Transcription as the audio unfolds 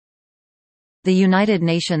The United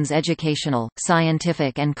Nations Educational,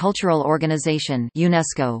 Scientific and Cultural Organization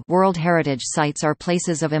 (UNESCO) World Heritage Sites are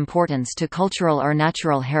places of importance to cultural or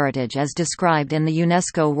natural heritage as described in the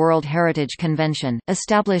UNESCO World Heritage Convention,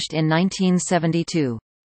 established in 1972.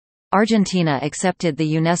 Argentina accepted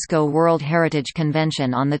the UNESCO World Heritage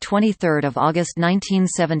Convention on 23 August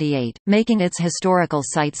 1978, making its historical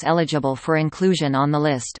sites eligible for inclusion on the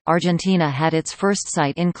list. Argentina had its first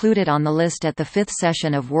site included on the list at the 5th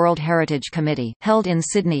session of World Heritage Committee, held in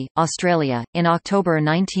Sydney, Australia, in October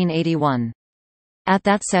 1981. At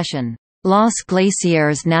that session, Los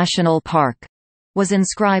Glaciares National Park was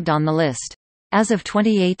inscribed on the list. As of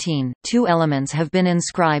 2018, 2 elements have been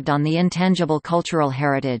inscribed on the Intangible Cultural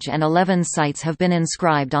Heritage and 11 sites have been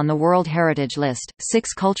inscribed on the World Heritage List,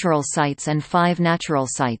 6 cultural sites and 5 natural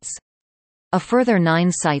sites. A further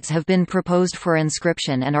 9 sites have been proposed for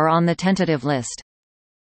inscription and are on the tentative list.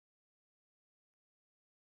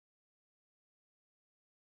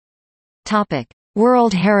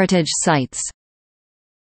 World Heritage Sites.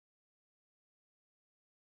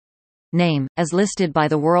 Name, as listed by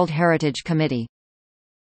the World Heritage Committee.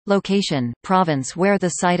 Location, province where the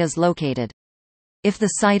site is located. If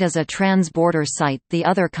the site is a trans-border site, the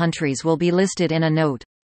other countries will be listed in a note.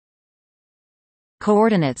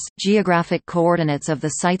 Coordinates, geographic coordinates of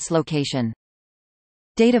the site's location.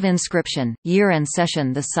 Date of inscription, year and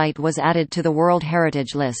session the site was added to the World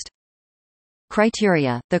Heritage List.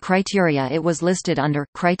 Criteria, the criteria it was listed under,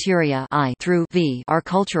 criteria I through V are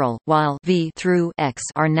cultural, while V through X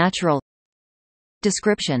are natural.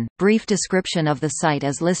 Description, brief description of the site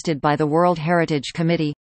as listed by the World Heritage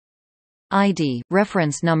Committee. ID,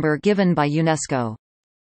 reference number given by UNESCO.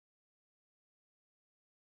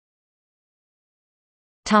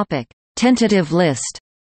 Tentative list.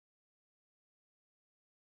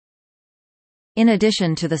 In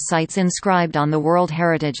addition to the sites inscribed on the World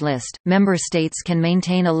Heritage List, member states can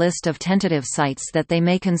maintain a list of tentative sites that they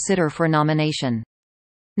may consider for nomination.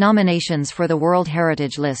 Nominations for the World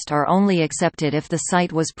Heritage List are only accepted if the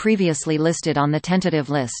site was previously listed on the tentative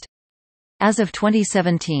list. As of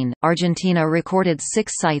 2017, Argentina recorded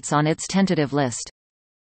 6 sites on its tentative list.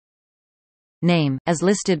 Name, as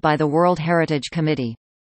listed by the World Heritage Committee.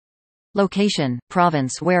 Location,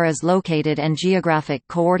 province where is located and geographic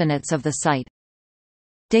coordinates of the site.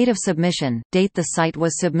 Date of submission, date the site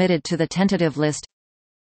was submitted to the tentative list.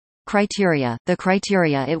 Criteria, the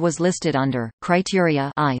criteria it was listed under,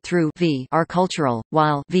 criteria I through V are cultural,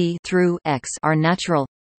 while V through X are natural.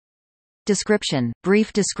 Description,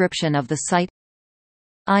 brief description of the site.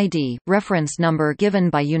 ID, reference number given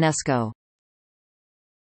by UNESCO.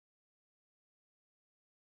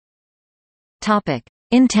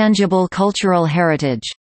 Intangible cultural heritage.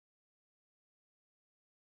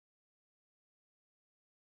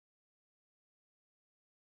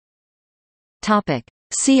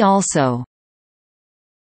 See also: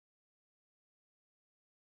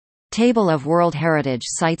 Table of World Heritage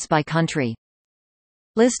Sites by country,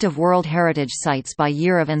 List of World Heritage Sites by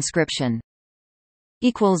year of inscription.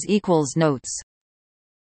 Notes